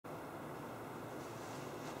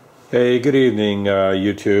Hey, good evening,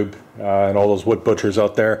 YouTube, and all those wood butchers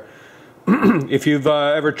out there. If you've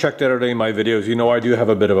ever checked out any of my videos, you know I do have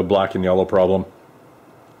a bit of a black and yellow problem.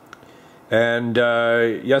 And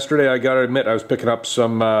yesterday, I gotta admit, I was picking up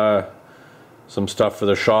some stuff for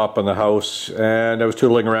the shop and the house, and I was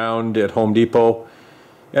tootling around at Home Depot.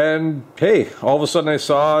 And hey, all of a sudden I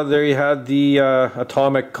saw there you had the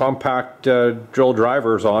atomic compact drill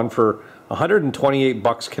drivers on for 128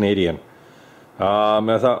 bucks Canadian.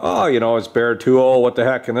 I thought, oh, you know, it's bare tool, what the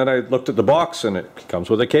heck? And then I looked at the box, and it comes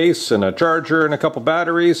with a case and a charger and a couple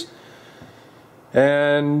batteries.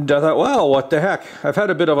 And I thought, well, what the heck? I've had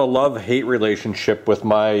a bit of a love-hate relationship with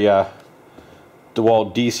my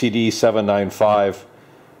Dewalt DCD708C2.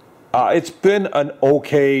 It's been an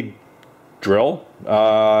okay drill,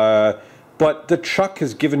 but the chuck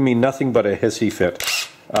has given me nothing but a hissy fit.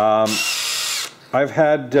 I've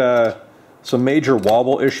had some major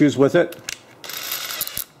wobble issues with it.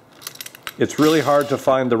 It's really hard to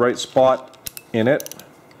find the right spot in it,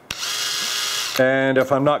 and if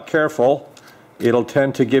I'm not careful, it'll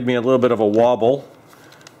tend to give me a little bit of a wobble,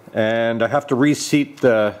 and I have to reseat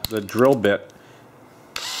the drill bit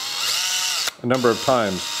a number of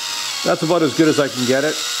times. That's about as good as I can get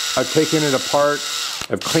it. I've taken it apart,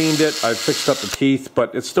 I've cleaned it, I've fixed up the teeth,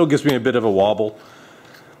 but it still gives me a bit of a wobble.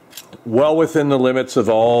 Well within the limits of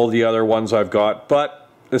all the other ones I've got, but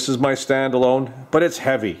this is my standalone, but it's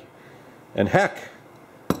heavy. And heck,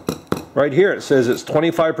 right here it says it's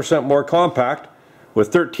 25% more compact with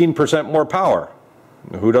 13% more power.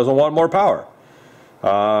 Who doesn't want more power?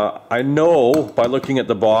 I know by looking at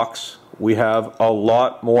the box we have a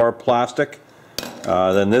lot more plastic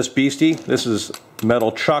than this beastie. This is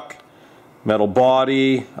metal chuck, metal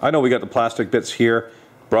body. I know we got the plastic bits here.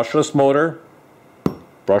 Brushless motor.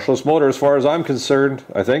 Brushless motor as far as I'm concerned,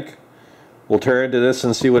 I think. We'll tear into this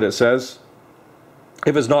and see what it says.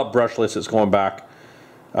 If it's not brushless, it's going back.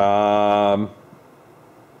 And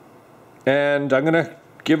I'm going to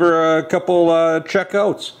give her a couple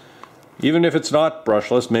checkouts. Even if it's not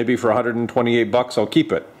brushless, maybe for 128 bucks, I'll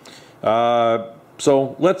keep it.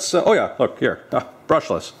 So let's, oh yeah, look here,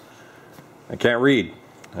 brushless. I can't read.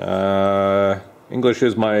 English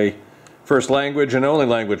is my first language and only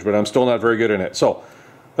language, but I'm still not very good in it. So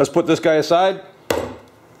let's put this guy aside.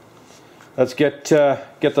 Let's get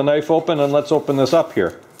the knife open, and let's open this up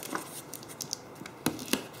here.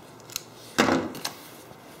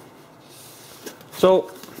 So,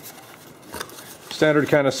 standard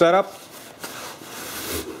kind of setup.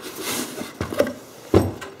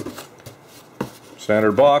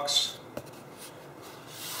 Standard box.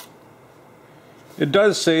 It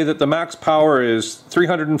does say that the max power is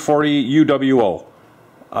 340 UWO.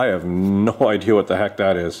 I have no idea what the heck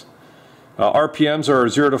that is. RPMs are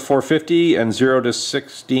 0 to 450 and 0 to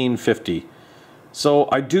 1650. So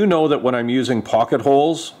I do know that when I'm using pocket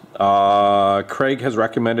holes, Craig has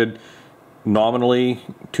recommended nominally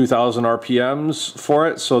 2000 RPMs for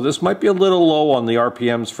it. So this might be a little low on the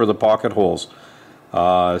RPMs for the pocket holes.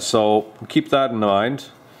 So keep that in mind.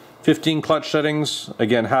 15 clutch settings,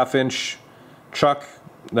 again half-inch chuck.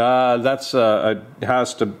 That's it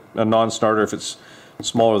has to a non-starter if it's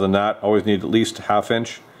smaller than that. Always need at least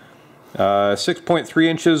half-inch. 6.3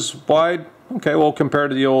 inches wide. Okay, well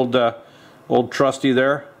compared to the old trusty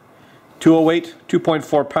there. 208,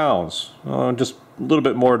 2.4 pounds. Just a little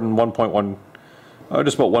bit more than 1.1.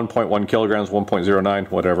 Just about 1.1 kilograms,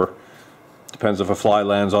 1.09, whatever. Depends if a fly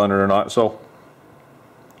lands on it or not. So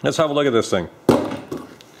let's have a look at this thing.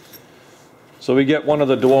 So we get one of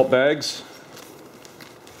the Dewalt bags.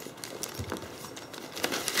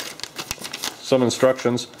 Some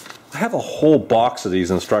instructions. I have a whole box of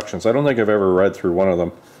these instructions. I don't think I've ever read through one of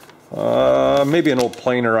them. Maybe an old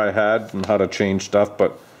planer I had on how to change stuff,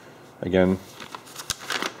 but again,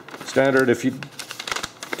 standard, if you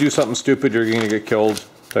do something stupid you're going to get killed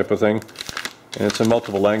type of thing. And it's in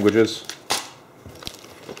multiple languages.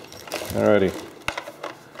 Alrighty.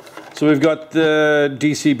 So we've got the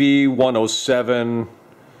DCB107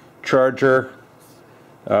 charger.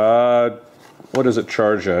 What does it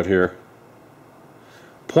charge at here?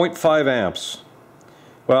 0.5 amps.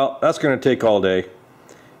 Well, that's going to take all day.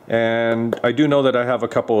 And I do know that I have a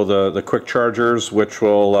couple of the quick chargers which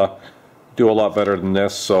will do a lot better than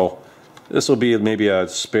this. So this will be maybe a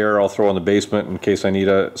spare I'll throw in the basement in case I need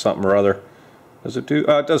something or other. Does it do?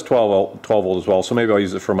 It does 12 volt as well, so maybe I'll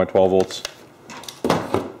use it for my 12 volts.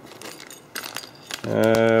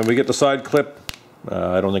 We get the side clip.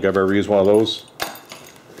 I don't think I've ever used one of those.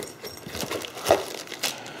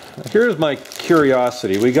 Here's my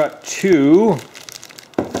curiosity. We got two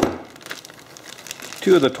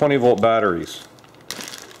of the 20 volt batteries.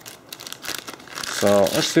 So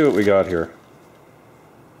let's see what we got here.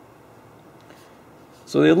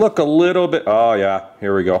 So they look a little bit, oh yeah,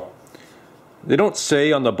 here we go. They don't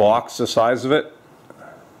say on the box the size of it.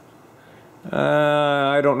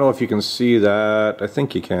 I don't know if you can see that. I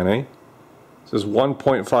think you can, eh? It says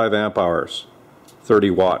 1.5 amp hours,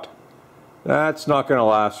 30 watt. That's not going to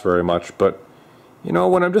last very much, but you know,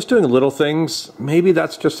 when I'm just doing little things, maybe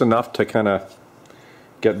that's just enough to kind of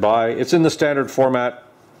get by. It's in the standard format.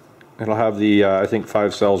 It'll have the, I think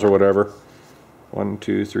 5 cells or whatever. 1,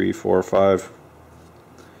 2, 3, 4, 5.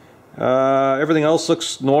 Everything else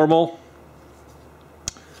looks normal.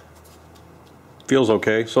 Feels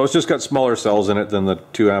okay. So it's just got smaller cells in it than the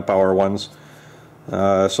 2 amp hour ones.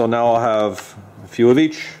 So now I'll have a few of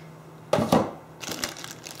each.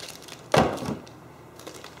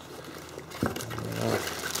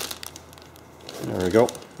 There we go.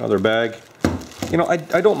 Another bag. You know, I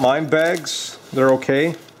don't mind bags. They're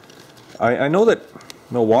okay. I know that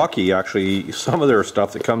Milwaukee actually, some of their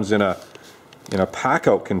stuff that comes in a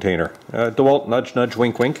pack-out container. Dewalt, nudge, nudge,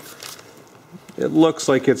 wink, wink. It looks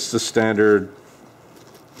like it's the standard,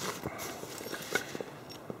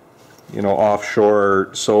 you know,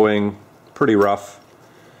 offshore sewing, pretty rough.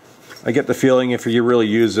 I get the feeling if you really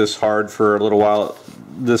use this hard for a little while,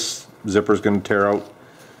 this zipper's going to tear out.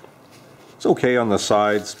 It's okay on the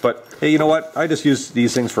sides, but hey, you know what? I just use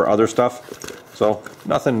these things for other stuff, so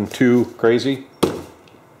nothing too crazy.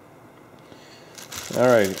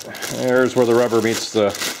 Alright, there's where the rubber meets the,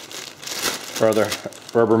 or the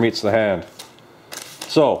rubber meets the hand.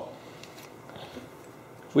 So,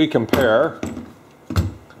 if we compare,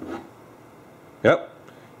 yep,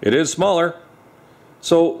 it is smaller.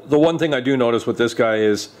 So the one thing I do notice with this guy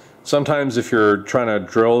is sometimes if you're trying to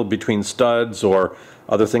drill between studs or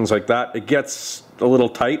other things like that, it gets a little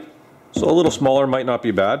tight. So a little smaller might not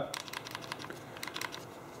be bad.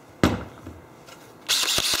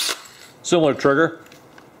 Similar trigger.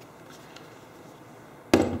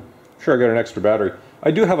 Sure, I got an extra battery.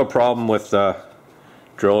 I do have a problem with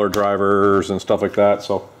driller drivers and stuff like that,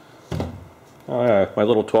 so oh yeah, my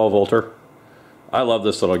little 12 volter. I love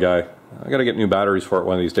this little guy. I gotta get new batteries for it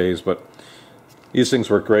one of these days, but these things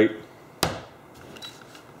work great.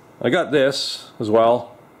 I got this as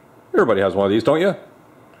well. Everybody has one of these, don't you?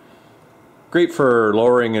 Great for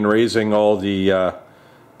lowering and raising all the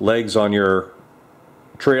legs on your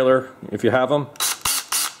trailer if you have them.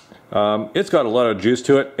 It's got a lot of juice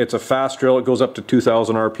to it. It's a fast drill. It goes up to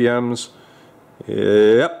 2,000 RPMs.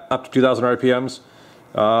 Yep, up to 2,000 RPMs.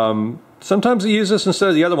 Sometimes I use this instead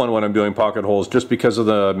of the other one when I'm doing pocket holes just because of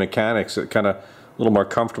the mechanics. It's kind of a little more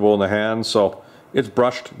comfortable in the hand. So it's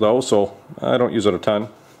brushed though, so I don't use it a ton.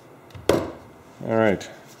 Alright.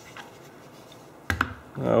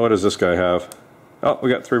 What does this guy have? Oh, we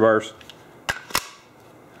got 3 bars.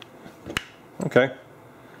 Okay.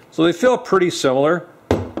 So they feel pretty similar.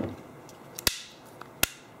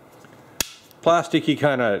 Plasticky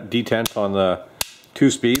kind of detent on the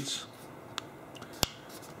 2 speeds.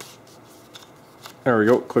 There we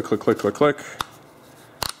go. Click, click, click, click, click.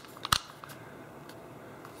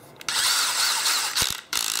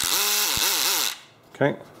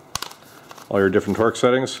 Okay. All your different torque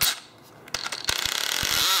settings.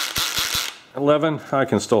 11. I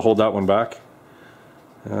can still hold that one back.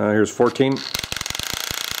 Here's 14.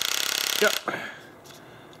 Yep.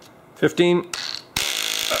 15.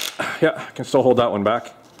 Yeah, I can still hold that one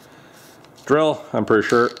back. Drill, I'm pretty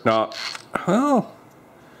sure. No. Well,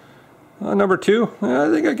 number 2. I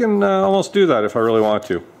think I can almost do that if I really want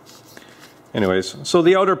to. Anyways, so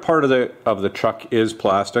the outer part of the chuck is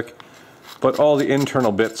plastic, but all the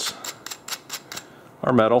internal bits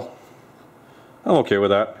are metal. I'm okay with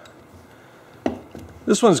that.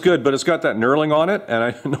 This one's good, but it's got that knurling on it, and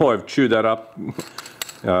I know I've chewed that up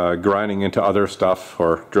grinding into other stuff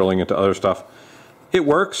or drilling into other stuff. It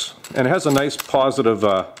works, and it has a nice positive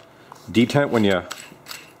detent when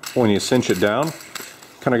you cinch it down.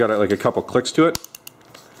 Kind of got like a couple clicks to it,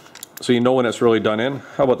 so you know when it's really done in.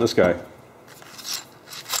 How about this guy?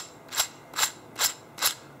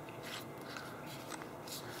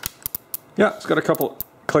 Yeah, it's got a couple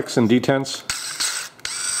clicks and detents.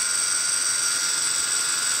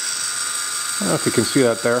 I don't know if you can see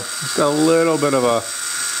that there. It's got a little bit of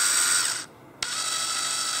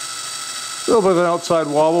an outside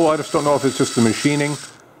wobble. I just don't know if it's just the machining.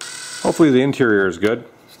 Hopefully the interior is good.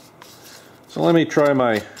 So let me try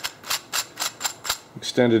my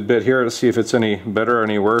extended bit here to see if it's any better or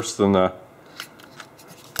any worse than the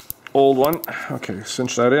old one. Okay,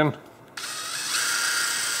 cinch that in.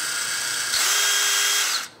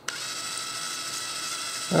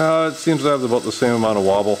 It seems to have about the same amount of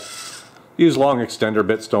wobble. These long extender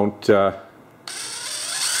bits don't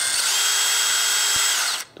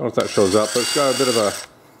know if that shows up, but it's got a bit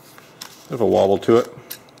of a wobble to it.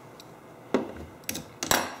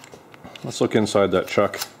 Let's look inside that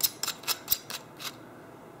chuck.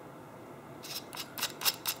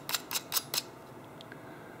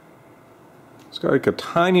 It's got like a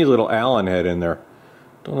tiny little Allen head in there.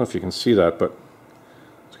 Don't know if you can see that, but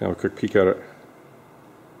let's have a quick peek at it.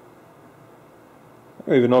 I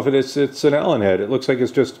don't even know if it's an Allen head. It looks like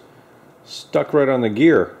it's just stuck right on the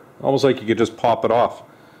gear. Almost like you could just pop it off.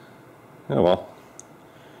 Oh well.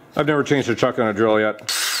 I've never changed a chuck on a drill yet.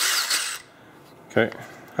 Okay,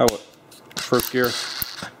 how about first gear?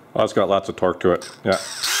 Oh, it's got lots of torque to it. Yeah,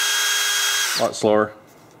 a lot slower.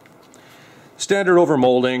 Standard over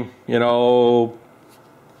molding, you know,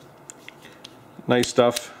 nice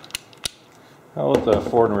stuff. How about the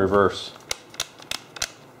forward and reverse?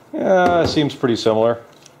 Yeah, it seems pretty similar.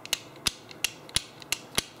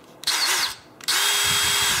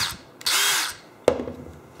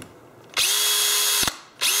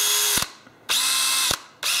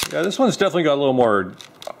 Yeah, this one's definitely got a little more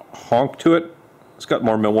honk to it. It's got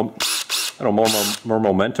more, I don't know, more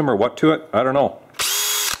momentum or what to it. I don't know.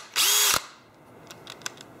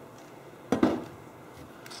 Put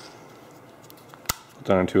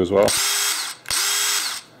that on two as well.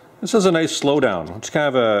 This is a nice slowdown. It's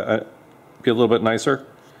kind of be a little bit nicer.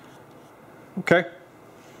 Okay,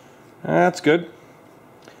 that's good.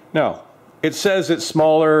 Now, it says it's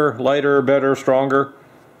smaller, lighter, better, stronger.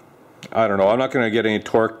 I don't know. I'm not going to get any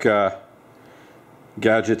torque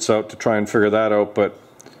gadgets out to try and figure that out, but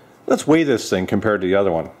let's weigh this thing compared to the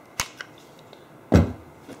other one.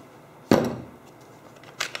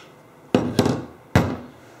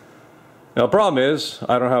 Now the problem is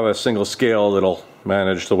I don't have a single scale that'll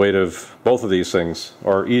manage the weight of both of these things,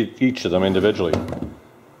 or each of them individually.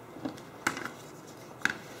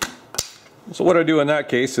 So what I do in that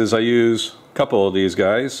case is I use a couple of these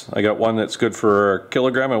guys. I got one that's good for a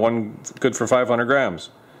kilogram and one good for 500 grams.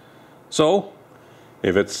 So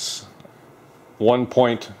if it's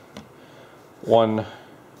 1.1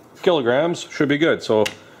 kilograms, should be good. So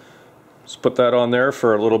let's put that on there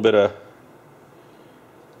for a little bit of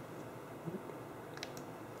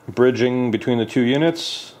bridging between the two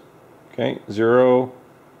units. Okay, 0.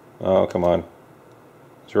 Oh, come on.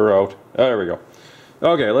 0 out. Oh, there we go.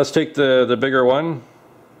 Okay, let's take the bigger one.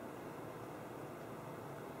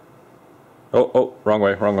 Oh, wrong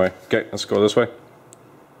way, wrong way. Okay, let's go this way.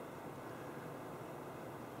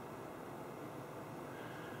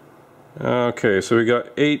 Okay, so we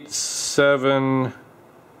got 8.7. Is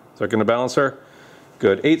that going to balance there?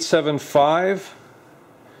 Good. 8.75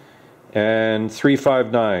 and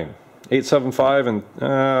 3.59. 8.75 and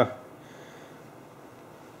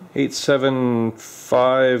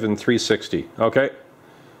 8.75 and 3.60. Okay.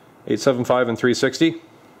 8.75 and 3.60.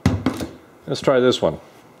 Let's try this one.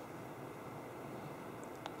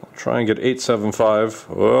 I'll try and get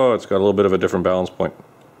 8.75. Oh, it's got a little bit of a different balance point.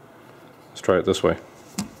 Let's try it this way.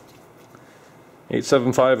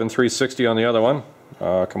 8.75 and 3.60 on the other one.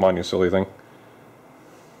 Come on, you silly thing.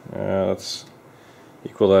 Let's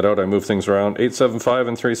equal that out. I move things around. 8.75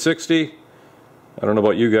 and 3.60. I don't know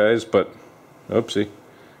about you guys, but oopsie.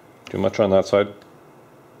 Too much on that side.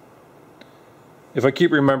 If I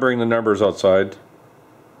keep remembering the numbers outside.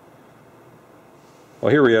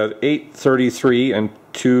 Well, here we have 8.33 and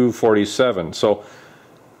 2.47. So,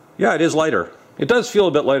 yeah, it is lighter. It does feel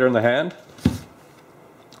a bit lighter in the hand.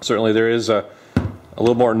 Certainly there is a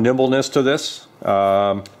little more nimbleness to this.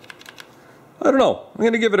 I don't know. I'm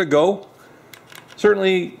going to give it a go.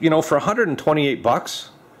 Certainly, you know, for 128 bucks,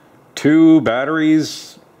 2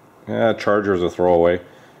 batteries, charger's a throwaway.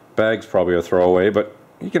 Bag's probably a throwaway, but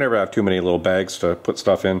you can never have too many little bags to put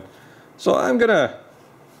stuff in. So I'm going to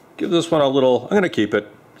give this one a little, I'm going to keep it.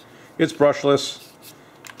 It's brushless.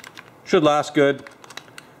 Should last good.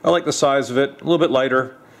 I like the size of it. A little bit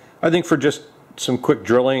lighter. I think for just some quick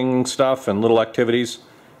drilling stuff and little activities,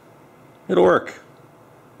 it'll work.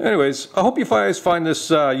 Anyways, I hope you guys find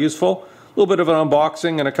this useful. A little bit of an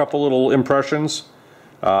unboxing and a couple little impressions.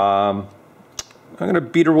 I'm going to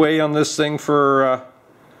beat away on this thing for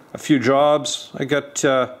a few jobs. I got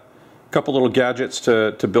a couple little gadgets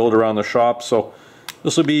to build around the shop, so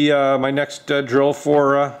this will be my next drill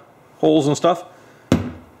for holes and stuff.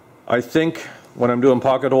 I think when I'm doing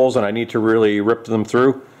pocket holes and I need to really rip them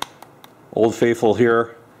through, Old Faithful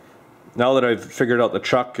here. Now that I've figured out the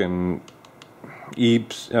chuck and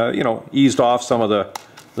eased off some of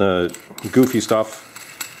the goofy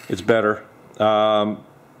stuff, it's better.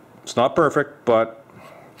 It's not perfect, but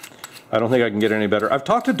I don't think I can get any better. I've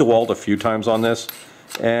talked to Dewalt a few times on this,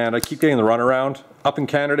 and I keep getting the runaround. Up in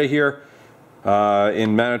Canada here,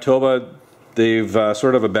 in Manitoba, they've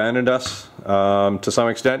sort of abandoned us to some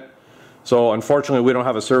extent. So unfortunately we don't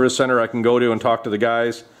have a service center I can go to and talk to the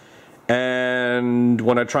guys, and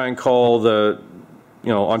when I try and call the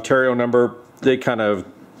Ontario number, they kind of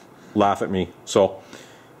laugh at me. So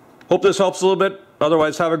hope this helps a little bit.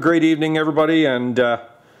 Otherwise, have a great evening, everybody, and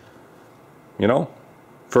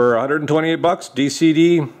for 128 bucks,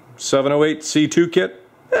 DCD708C2 kit,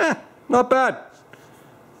 not bad.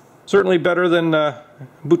 Certainly better than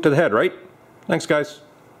boot to the head, right? Thanks, guys.